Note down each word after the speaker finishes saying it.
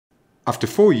After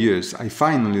 4 years, I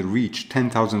finally reached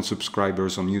 10,000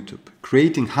 subscribers on YouTube,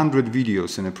 creating 100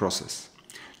 videos in a process.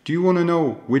 Do you want to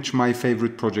know which my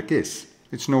favorite project is?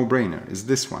 It's no-brainer, it's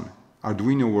this one,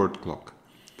 Arduino Word Clock.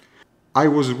 I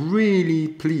was really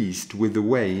pleased with the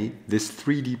way this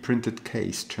 3D printed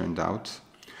case turned out.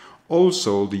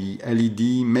 Also, the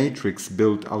LED matrix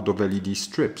built out of LED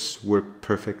strips worked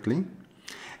perfectly.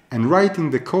 And writing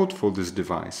the code for this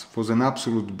device was an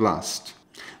absolute blast.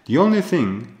 The only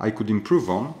thing I could improve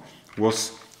on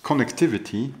was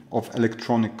connectivity of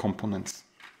electronic components.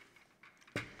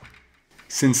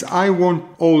 Since I want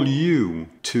all you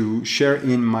to share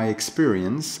in my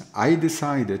experience, I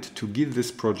decided to give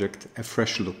this project a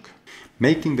fresh look,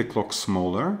 making the clock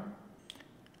smaller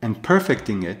and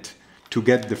perfecting it to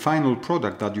get the final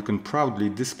product that you can proudly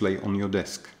display on your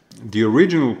desk. The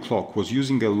original clock was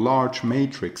using a large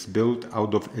matrix built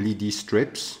out of LED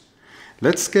strips.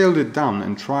 Let's scale it down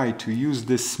and try to use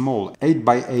this small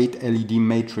 8x8 LED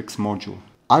matrix module.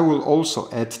 I will also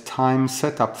add time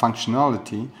setup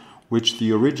functionality, which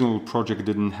the original project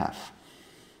didn't have.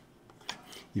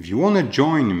 If you want to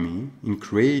join me in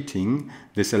creating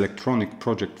this electronic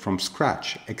project from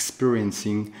scratch,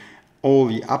 experiencing all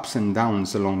the ups and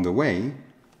downs along the way,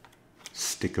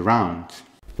 stick around.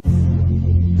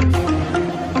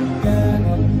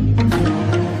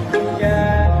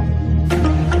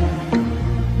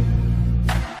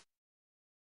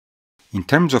 In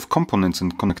terms of components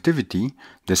and connectivity,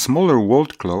 the smaller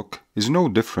word clock is no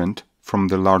different from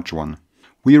the large one.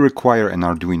 We require an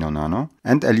Arduino Nano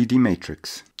and LED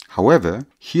matrix. However,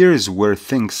 here is where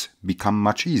things become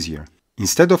much easier.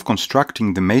 Instead of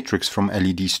constructing the matrix from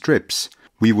LED strips,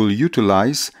 we will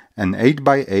utilize an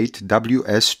 8x8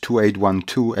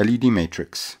 WS2812 LED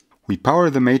matrix. We power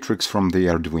the matrix from the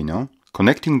Arduino,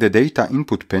 connecting the data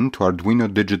input pin to Arduino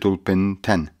digital pin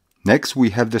 10. Next,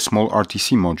 we have the small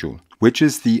RTC module, which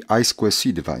is the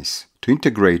I2C device. To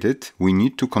integrate it, we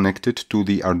need to connect it to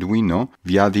the Arduino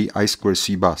via the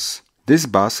I2C bus. This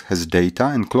bus has data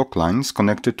and clock lines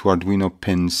connected to Arduino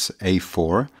pins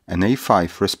A4 and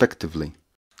A5 respectively.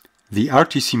 The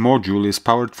RTC module is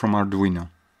powered from Arduino.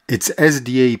 Its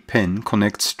SDA pin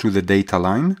connects to the data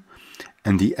line,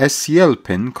 and the SCL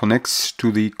pin connects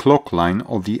to the clock line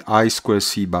of the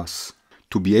I2C bus.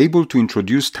 To be able to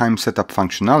introduce time setup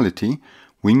functionality,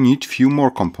 we need few more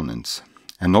components.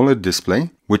 An OLED display,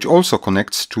 which also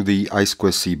connects to the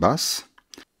I2C bus,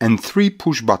 and 3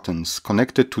 push buttons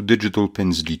connected to digital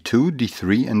pins D2,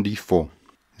 D3 and D4.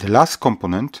 The last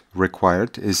component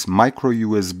required is micro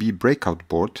USB breakout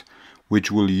board,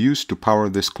 which we'll use to power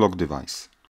this clock device.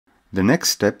 The next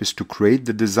step is to create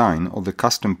the design of the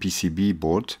custom PCB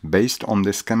board based on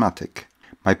the schematic.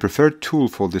 My preferred tool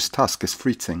for this task is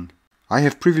fritzing. I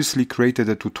have previously created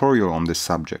a tutorial on this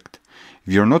subject.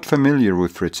 If you're not familiar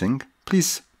with fritzing,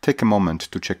 please take a moment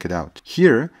to check it out.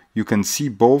 Here you can see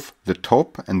both the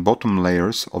top and bottom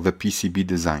layers of the PCB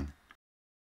design.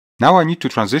 Now I need to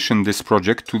transition this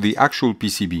project to the actual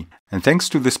PCB, and thanks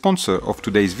to the sponsor of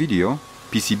today's video,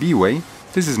 PCBWay,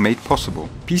 this is made possible.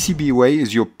 PCBWay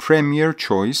is your premier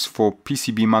choice for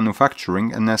PCB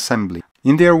manufacturing and assembly.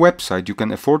 In their website you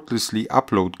can effortlessly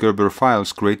upload Gerber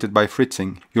files created by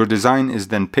fritzing. Your design is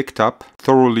then picked up,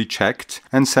 thoroughly checked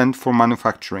and sent for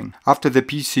manufacturing. After the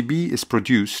PCB is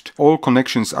produced, all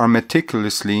connections are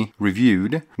meticulously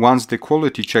reviewed. Once the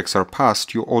quality checks are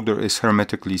passed, your order is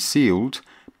hermetically sealed,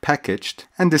 packaged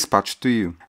and dispatched to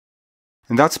you.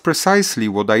 And that's precisely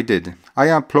what I did. I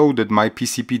uploaded my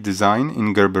PCB design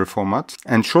in Gerber format,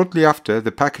 and shortly after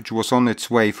the package was on its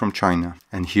way from China.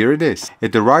 And here it is.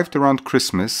 It arrived around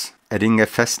Christmas, adding a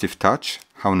festive touch.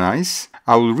 How nice.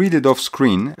 I will read it off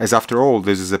screen, as after all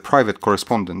this is a private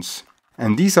correspondence.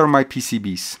 And these are my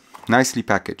PCBs, nicely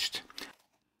packaged.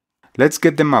 Let's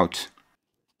get them out.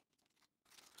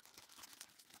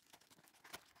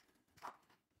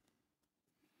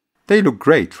 They look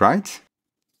great, right?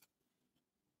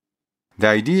 The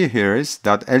idea here is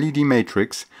that LED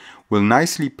matrix will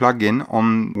nicely plug in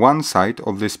on one side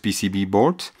of this PCB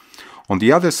board. On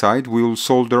the other side we will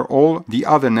solder all the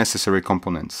other necessary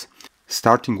components.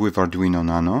 Starting with Arduino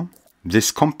Nano,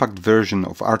 this compact version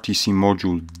of RTC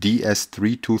module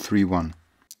DS3231.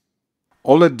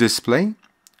 OLED display,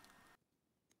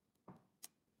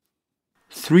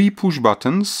 3 push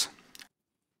buttons,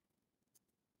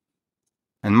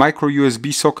 and micro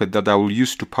USB socket that I will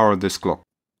use to power this clock.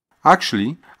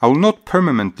 Actually, I will not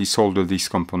permanently solder these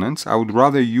components. I would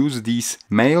rather use these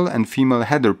male and female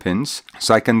header pins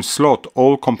so I can slot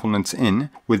all components in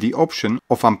with the option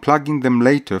of unplugging them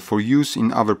later for use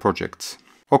in other projects.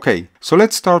 Okay, so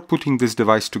let's start putting this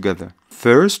device together.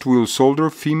 First, we will solder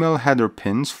female header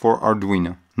pins for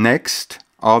Arduino. Next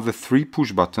are the 3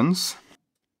 push buttons.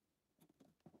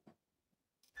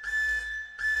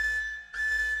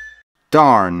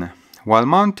 Darn! While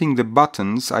mounting the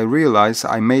buttons, I realized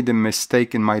I made a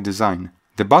mistake in my design.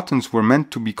 The buttons were meant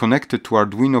to be connected to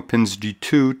Arduino pins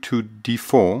D2 to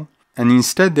D4, and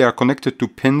instead they are connected to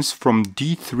pins from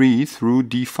D3 through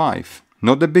D5.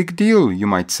 Not a big deal, you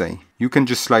might say. You can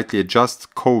just slightly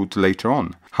adjust code later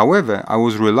on. However, I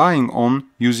was relying on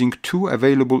using 2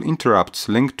 available interrupts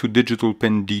linked to digital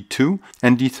pin D2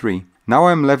 and D3. Now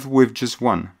I'm left with just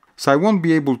 1. So I won't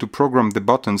be able to program the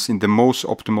buttons in the most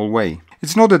optimal way.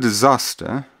 It's not a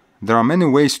disaster. There are many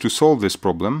ways to solve this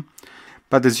problem,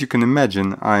 but as you can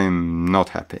imagine, I'm not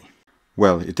happy.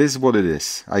 Well, it is what it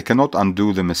is. I cannot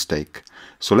undo the mistake.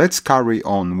 So let's carry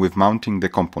on with mounting the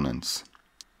components.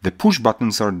 The push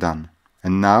buttons are done,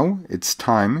 and now it's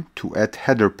time to add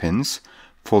header pins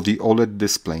for the OLED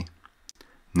display.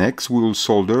 Next we will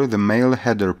solder the male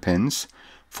header pins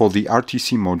for the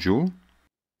RTC module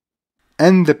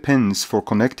and the pins for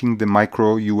connecting the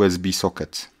micro USB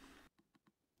socket.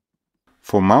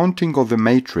 For mounting of the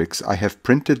matrix, I have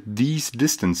printed these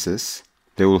distances.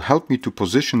 They will help me to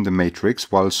position the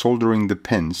matrix while soldering the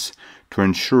pins to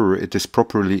ensure it is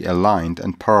properly aligned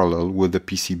and parallel with the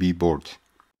PCB board.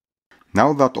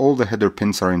 Now that all the header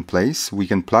pins are in place, we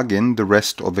can plug in the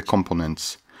rest of the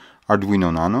components: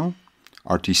 Arduino Nano,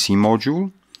 RTC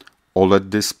module, OLED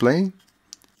display,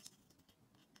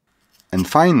 and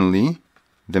finally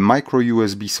the micro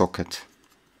USB socket.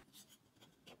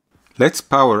 Let's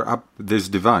power up this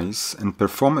device and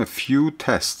perform a few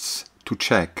tests to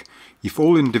check if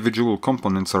all individual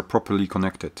components are properly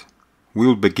connected.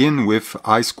 We'll begin with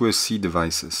I2C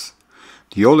devices,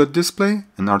 the OLED display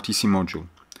and RTC module.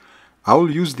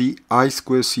 I'll use the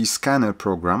I2C scanner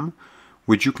program,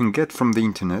 which you can get from the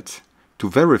internet, to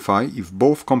verify if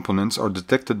both components are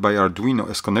detected by Arduino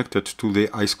as connected to the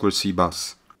I2C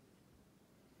bus.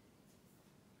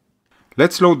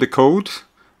 Let's load the code,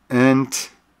 and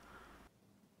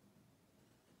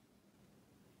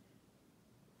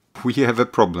we have a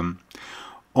problem.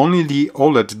 Only the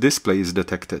OLED display is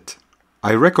detected.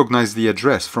 I recognize the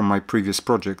address from my previous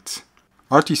projects.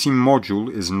 RTC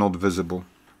module is not visible.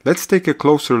 Let's take a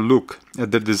closer look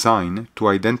at the design to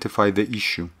identify the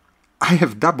issue. I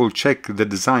have double-checked the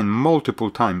design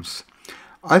multiple times.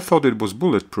 I thought it was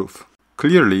bulletproof.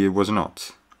 Clearly it was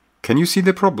not. Can you see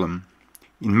the problem?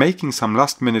 In making some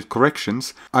last-minute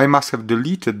corrections, I must have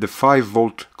deleted the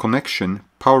 5-volt connection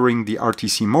powering the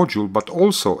RTC module, but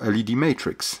also LED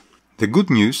matrix. The good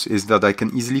news is that I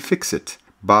can easily fix it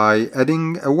by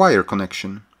adding a wire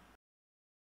connection.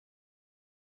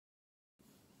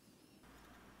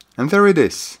 And there it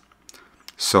is.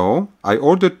 So, I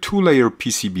ordered 2-layer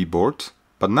PCB board,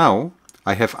 but now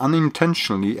I have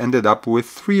unintentionally ended up with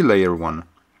 3-layer one,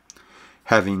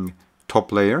 having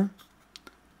top layer,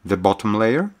 the bottom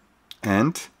layer,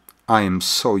 and I am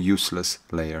so useless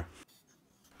layer.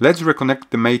 Let's reconnect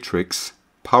the matrix,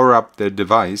 power up the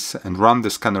device and run the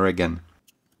scanner again.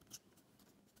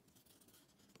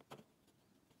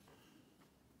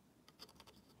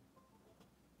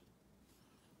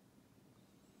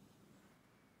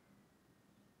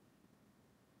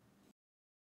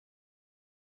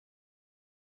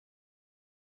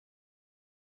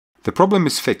 The problem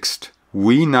is fixed.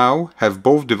 We now have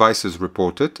both devices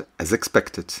reported as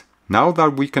expected. Now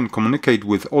that we can communicate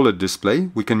with OLED display,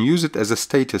 we can use it as a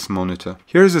status monitor.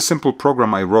 Here is a simple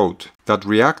program I wrote that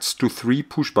reacts to 3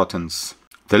 push buttons.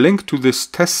 The link to this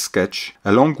test sketch,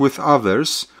 along with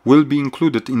others, will be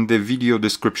included in the video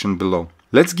description below.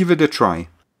 Let's give it a try.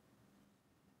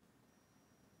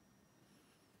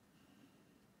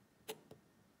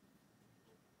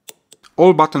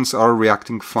 All buttons are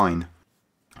reacting fine.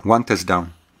 1 test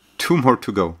down. 2 more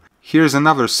to go. Here's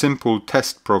another simple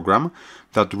test program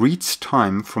that reads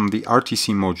time from the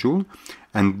RTC module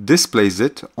and displays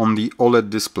it on the OLED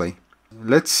display.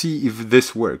 Let's see if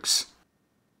this works.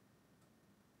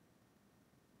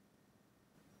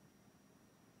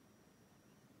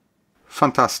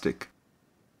 Fantastic.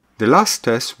 The last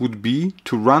test would be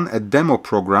to run a demo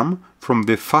program from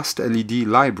the Fast LED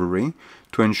library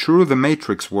to ensure the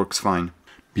matrix works fine.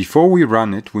 Before we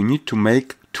run it, we need to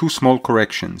make 2 small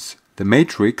corrections. The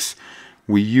matrix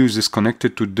we use is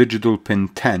connected to digital pin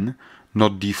 10,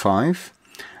 not D5,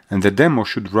 and the demo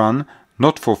should run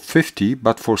not for 50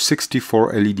 but for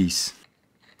 64 LEDs.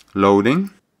 Loading.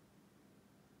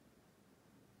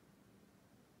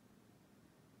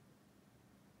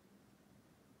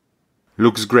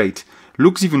 Looks great.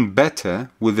 Looks even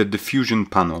better with the diffusion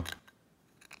panel.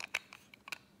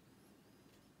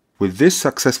 With this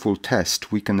successful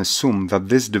test, we can assume that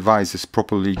this device is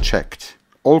properly checked.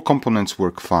 All components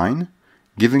work fine,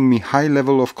 giving me high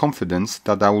level of confidence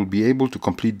that I will be able to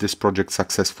complete this project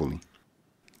successfully.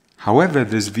 However,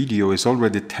 this video is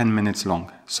already 10 minutes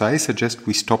long, so I suggest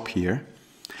we stop here.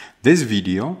 This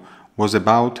video was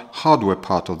about hardware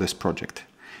part of this project.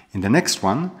 In the next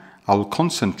one, I'll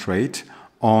concentrate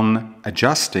on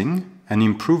adjusting and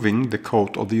improving the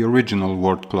code of the original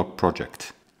word clock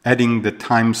project, adding the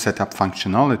time setup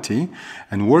functionality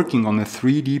and working on a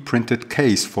 3D printed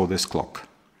case for this clock.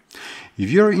 If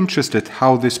you're interested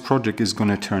how this project is going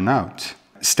to turn out,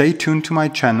 stay tuned to my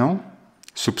channel,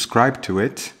 subscribe to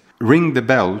it, ring the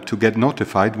bell to get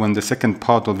notified when the second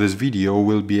part of this video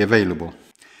will be available.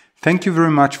 Thank you very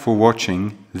much for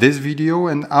watching this video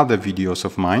and other videos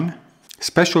of mine.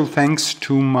 Special thanks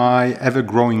to my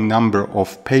ever-growing number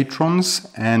of patrons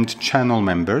and channel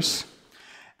members.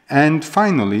 And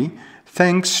finally,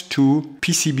 thanks to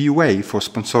PCBWay for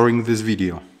sponsoring this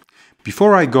video.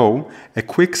 Before I go, a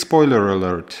quick spoiler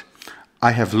alert.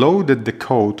 I have loaded the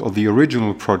code of the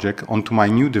original project onto my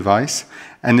new device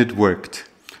and it worked.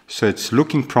 So it's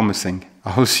looking promising.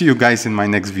 I will see you guys in my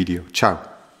next video. Ciao!